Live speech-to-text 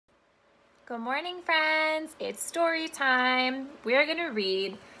Good morning, friends. It's story time. We're going to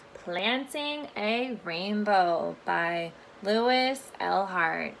read Planting a Rainbow by Lois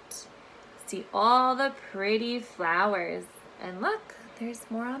Ehlert. See all the pretty flowers. And look, there's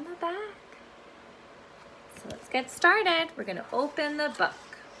more on the back. So let's get started. We're going to open the book.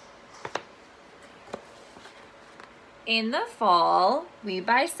 In the fall, we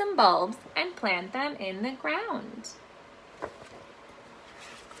buy some bulbs and plant them in the ground.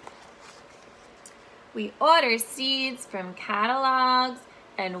 We order seeds from catalogs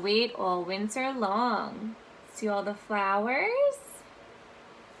and wait all winter long. See all the flowers?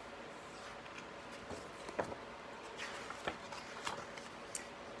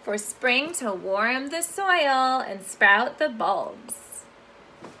 For spring to warm the soil and sprout the bulbs.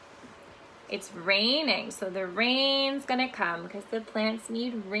 It's raining, so the rain's gonna come because the plants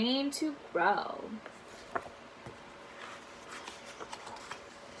need rain to grow.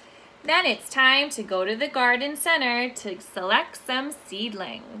 Then it's time to go to the garden center to select some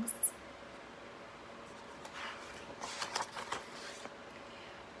seedlings.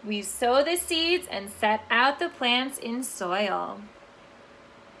 We sow the seeds and set out the plants in soil.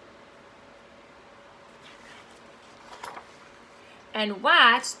 And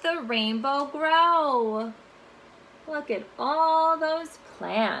watch the rainbow grow. Look at all those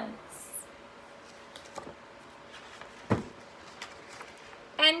plants.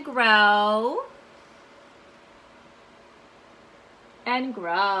 And grow, and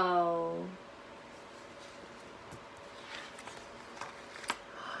grow.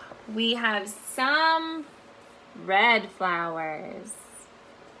 We have some red flowers.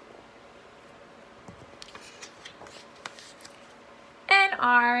 And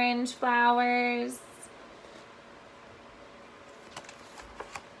orange flowers.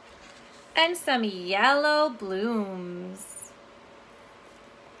 And some yellow blooms.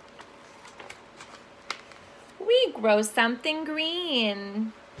 We grow something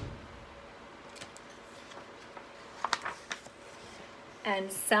green.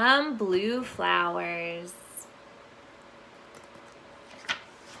 And some blue flowers.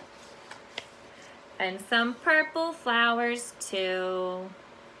 And some purple flowers too.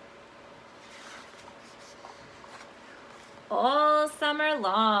 All summer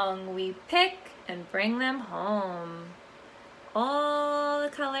long we pick and bring them home. All the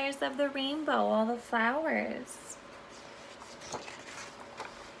colors of the rainbow, all the flowers.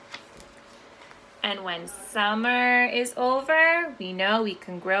 And when summer is over, we know we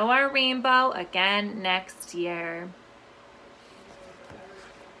can grow our rainbow again next year.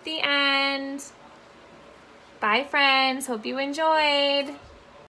 The end. Bye, friends. Hope you enjoyed.